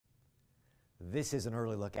This is an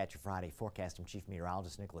early look at your Friday forecast. I'm Chief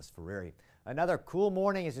Meteorologist Nicholas Ferreri. Another cool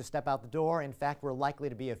morning as you step out the door. In fact, we're likely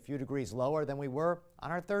to be a few degrees lower than we were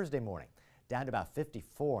on our Thursday morning, down to about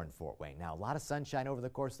 54 in Fort Wayne. Now, a lot of sunshine over the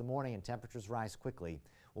course of the morning and temperatures rise quickly.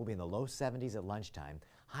 We'll be in the low 70s at lunchtime,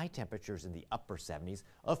 high temperatures in the upper 70s.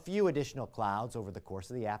 A few additional clouds over the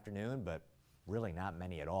course of the afternoon, but really not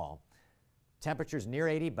many at all. Temperatures near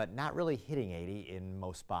 80, but not really hitting 80 in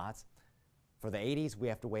most spots. For the 80s, we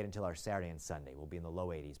have to wait until our Saturday and Sunday. We'll be in the low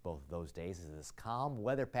 80s both of those days as this calm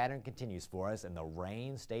weather pattern continues for us and the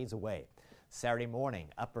rain stays away. Saturday morning,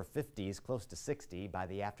 upper 50s, close to 60 by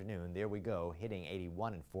the afternoon. There we go, hitting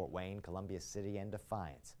 81 in Fort Wayne, Columbia City, and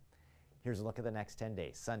Defiance. Here's a look at the next 10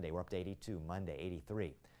 days. Sunday, we're up to 82. Monday,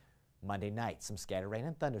 83. Monday night, some scattered rain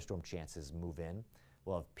and thunderstorm chances move in.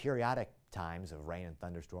 We'll have periodic times of rain and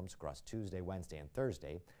thunderstorms across Tuesday, Wednesday, and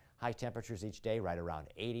Thursday. High temperatures each day right around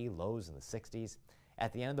 80, lows in the 60s.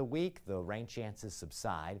 At the end of the week, the rain chances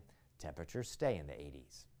subside. Temperatures stay in the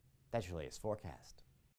 80s. That's your latest forecast.